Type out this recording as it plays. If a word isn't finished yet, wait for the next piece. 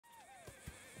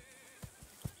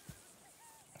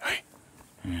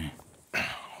Hey.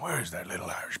 Where is that little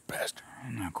Irish pest?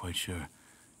 I'm not quite sure.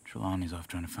 Trelawney's off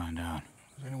trying to find out.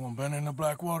 Has anyone been in the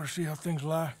Blackwater, see how things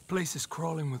lie? Place is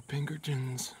crawling with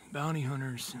Pinkertons, bounty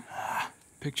hunters,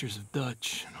 pictures of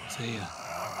Dutch and Hosea.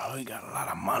 We got a lot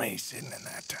of money sitting in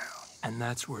that town. And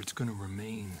that's where it's gonna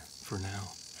remain for now.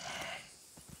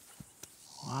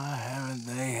 Why haven't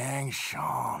they hanged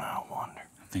Sean, I wonder?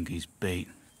 I think he's bait.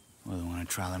 Well, they want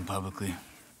to trial him publicly.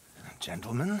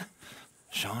 Gentlemen,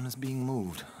 Sean is being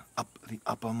moved up the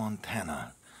upper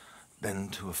Montana, then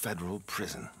to a federal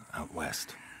prison out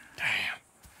west. Damn.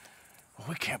 Well,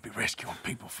 we can't be rescuing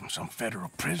people from some federal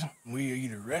prison. We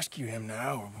either rescue him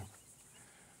now or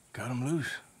cut him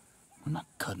loose. We're not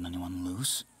cutting anyone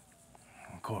loose.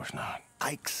 Of course not.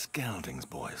 Ike Skelding's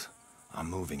boys are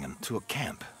moving him to a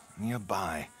camp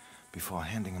nearby before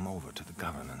handing him over to the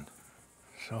government.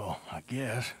 So, I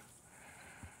guess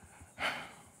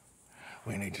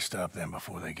we need to stop them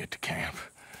before they get to camp.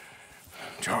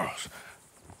 Charles,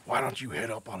 why don't you head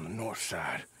up on the north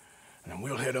side, and then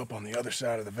we'll head up on the other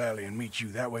side of the valley and meet you.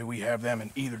 That way we have them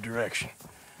in either direction.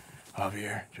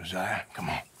 Javier, Josiah, come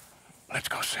on. Let's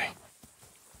go see.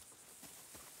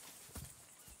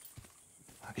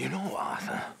 You know,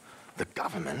 Arthur, the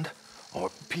government,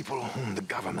 or people whom the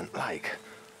government like,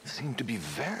 seem to be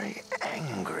very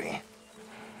angry.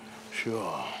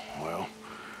 Sure. Well,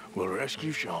 we'll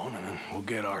rescue Sean, and then we'll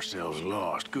get ourselves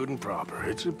lost, good and proper.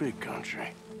 It's a big country.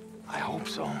 I hope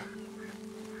so.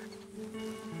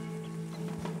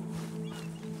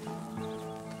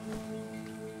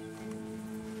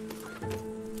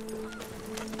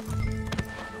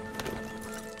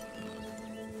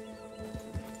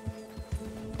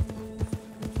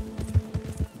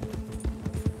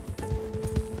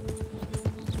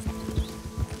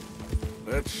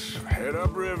 Let's head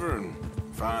upriver and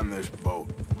find this boat.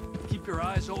 Keep your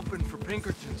eyes open for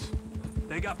Pinkertons.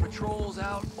 They got patrols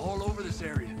out all over this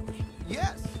area.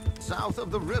 Yes. South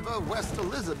of the river, West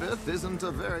Elizabeth isn't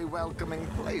a very welcoming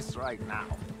place right now.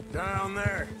 Down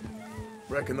there.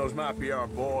 Reckon those might be our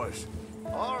boys.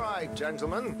 All right,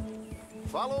 gentlemen.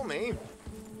 Follow me.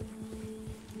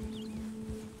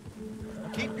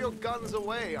 Keep your guns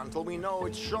away until we know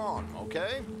it's Sean,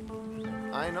 okay?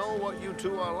 I know what you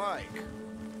two are like.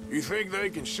 You think they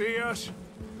can see us?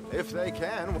 If they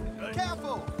can.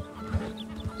 Careful!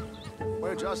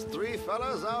 We're just three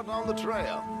fellas out on the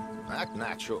trail. Act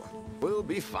natural. We'll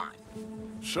be fine.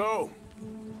 So,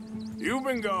 you've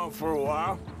been gone for a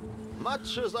while.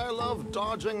 Much as I love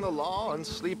dodging the law and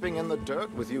sleeping in the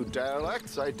dirt with you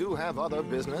derelicts, I do have other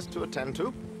business to attend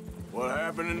to. What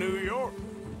happened in New York?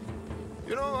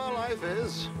 You know how life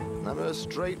is. Never a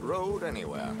straight road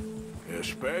anywhere.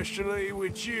 Especially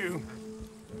with you.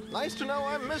 Nice to know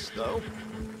I'm missed, though.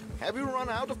 Have you run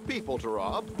out of people to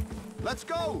rob? Let's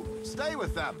go! Stay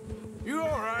with them! You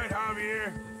all right,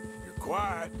 Javier? You're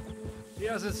quiet. He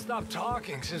hasn't stopped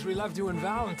talking since we left you in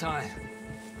Valentine.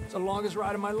 It's the longest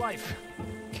ride of my life.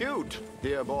 Cute,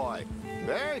 dear boy.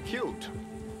 Very cute.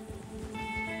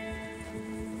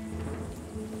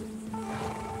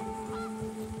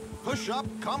 Push up,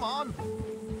 come on!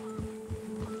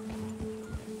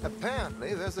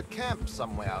 Apparently, there's a camp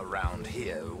somewhere around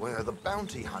here where the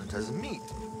bounty hunters meet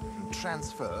and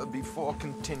transfer before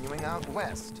continuing out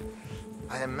west.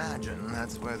 I imagine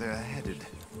that's where they're headed.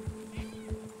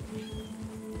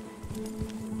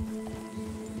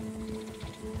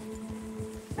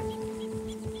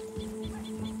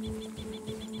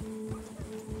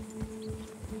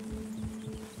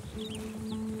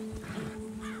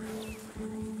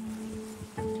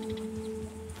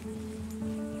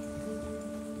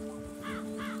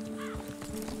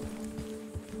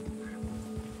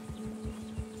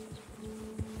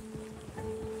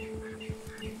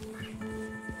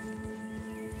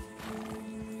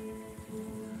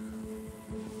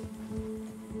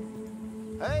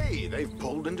 Hey, they've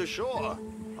pulled into shore.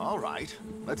 All right,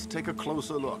 let's take a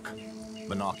closer look.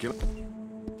 Binoculars,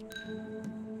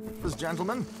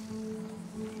 gentlemen.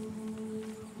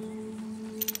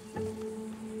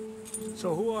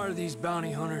 So who are these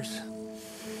bounty hunters?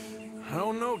 I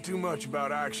don't know too much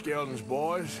about Ike Skelding's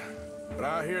boys, but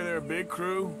I hear they're a big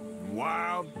crew,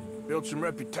 wild, built some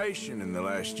reputation in the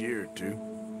last year or two.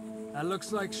 That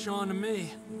looks like Sean to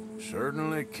me.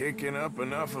 Certainly kicking up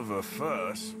enough of a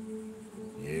fuss.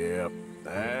 Yep,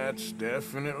 that's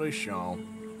definitely Sean.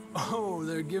 Oh,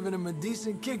 they're giving him a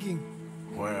decent kicking.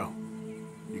 Well,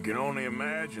 you can only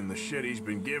imagine the shit he's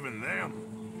been giving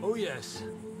them. Oh, yes.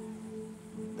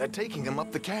 They're taking him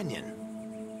up the canyon.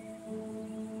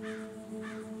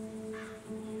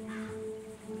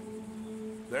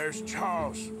 There's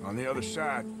Charles on the other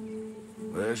side.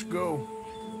 Let's go.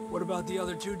 What about the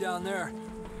other two down there?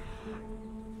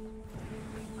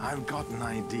 I've got an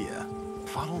idea.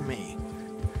 Follow me.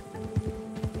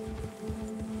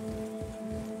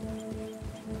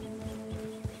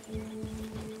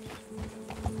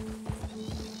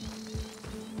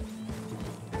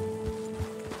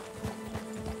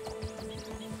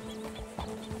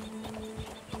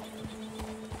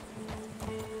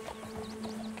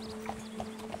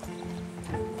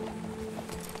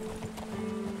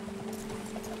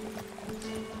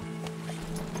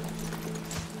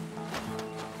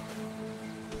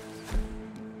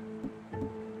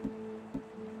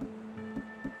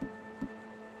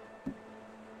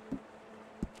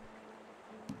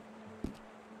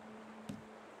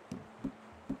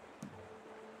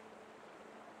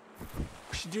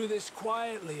 We should do this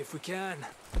quietly if we can.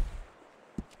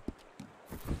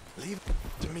 Leave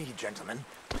it to me, gentlemen.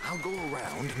 I'll go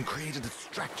around and create a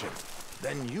distraction.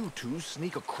 Then you two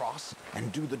sneak across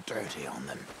and do the dirty on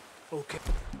them. Okay.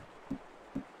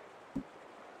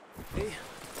 Hey,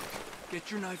 get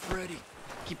your knife ready.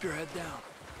 Keep your head down.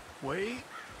 Wait.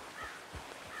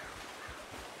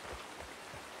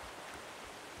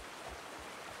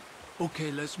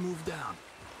 Okay, let's move down.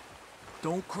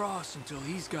 Don't cross until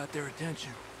he's got their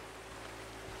attention.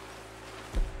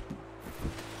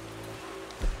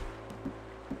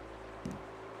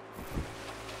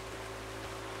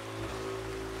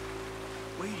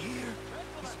 Wait here.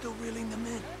 He's still reeling them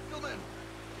in. Gentlemen,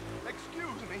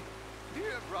 excuse me.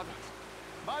 Dear brothers,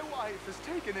 my wife is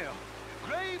taken ill.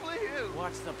 Gravely ill.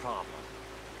 What's the problem?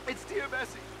 It's dear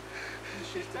Bessie.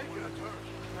 She's taken a turn.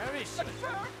 Where is she? A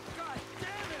turn? God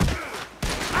damn it!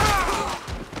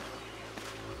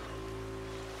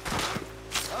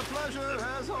 A pleasure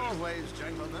as always,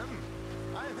 gentlemen.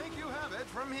 I think you have it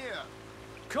from here.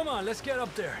 Come on, let's get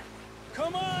up there.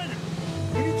 Come on!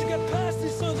 We need to get past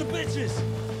these sons of bitches!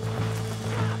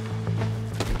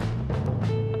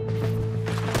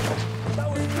 That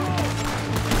was close!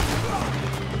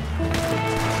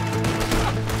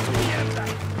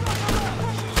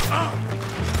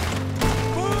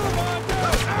 Boom, on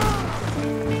down!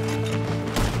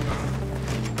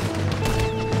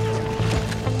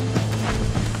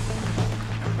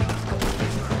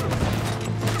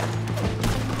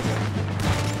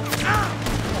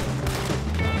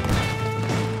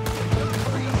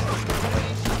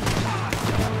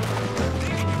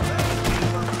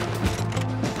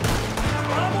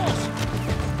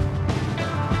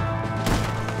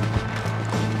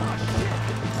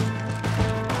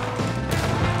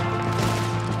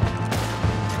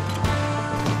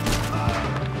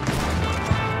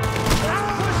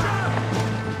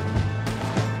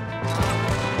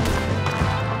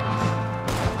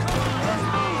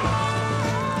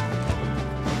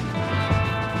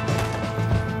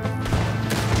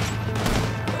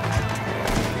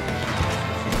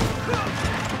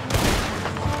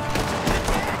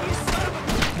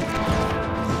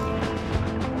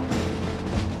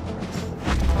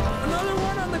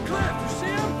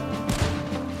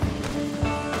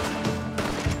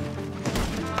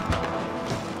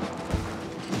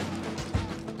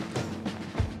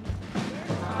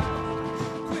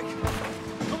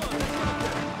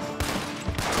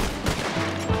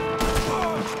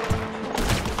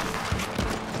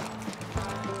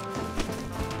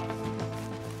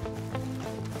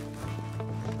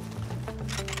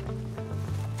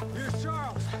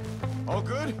 All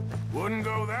good? Wouldn't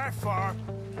go that far.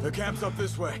 The camp's up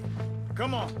this way.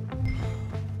 Come on.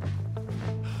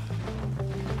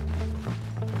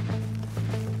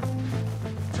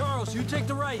 Charles, you take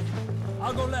the right.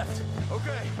 I'll go left.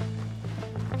 Okay.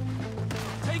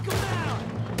 Take him down!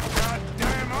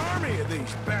 Goddamn army of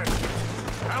these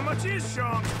bastards. How much is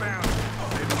Sean's bounty?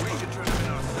 Maybe we should turn him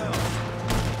in ourselves.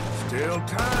 Still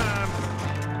time.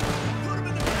 Put him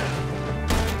in the ground.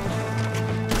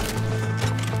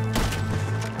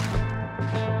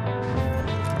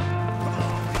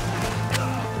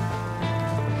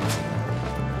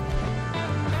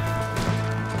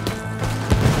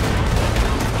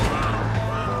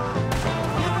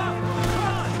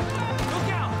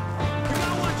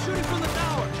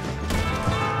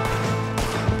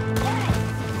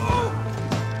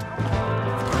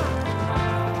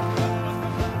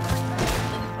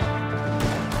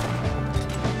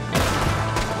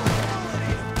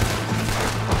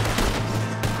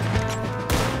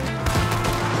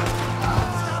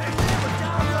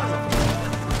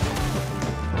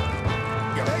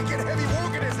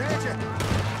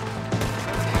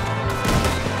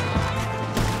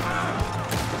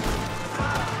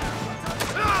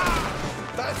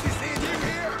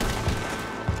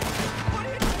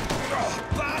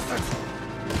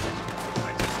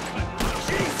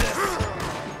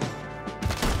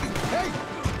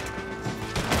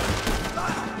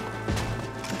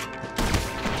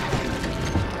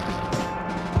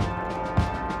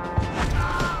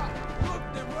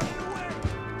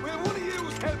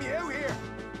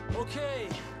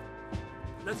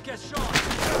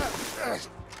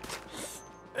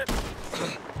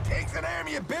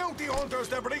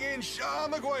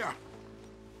 McGuire.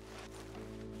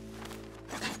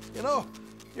 You know,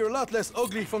 you're a lot less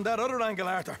ugly from that other angle,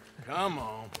 Arthur. Come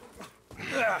on.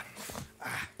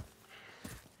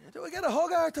 Do I get a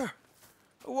hug, Arthur?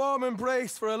 A warm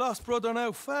embrace for a lost brother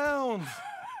now found.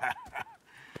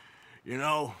 You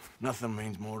know, nothing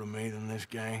means more to me than this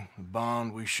gang, the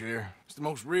bond we share. It's the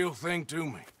most real thing to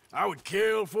me. I would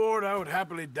kill for it, I would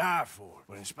happily die for it.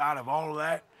 But in spite of all of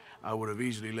that, I would have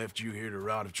easily left you here to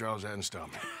rot if Charles hadn't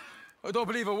stopped me. I don't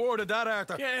believe a word of that,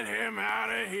 Arthur. Get him out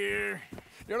of here.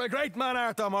 You're a great man,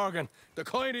 Arthur Morgan. The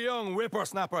kind of young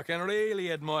whippersnapper I can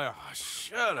really admire. Oh,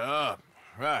 shut up.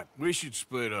 Right, we should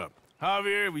split up.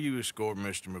 Javier, will you escort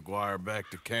Mr. McGuire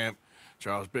back to camp?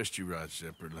 Charles, best you ride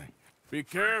separately. Be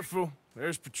careful.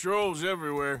 There's patrols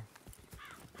everywhere.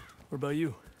 What about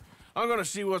you? I'm gonna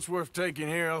see what's worth taking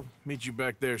here. I'll meet you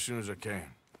back there as soon as I can.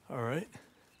 All right.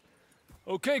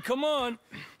 Okay, come on.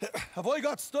 Have I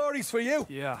got stories for you?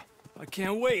 Yeah, I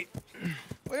can't wait.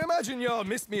 I imagine y'all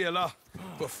missed me a lot.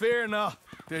 But fear not,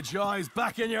 the joy's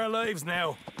back in your lives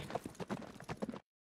now.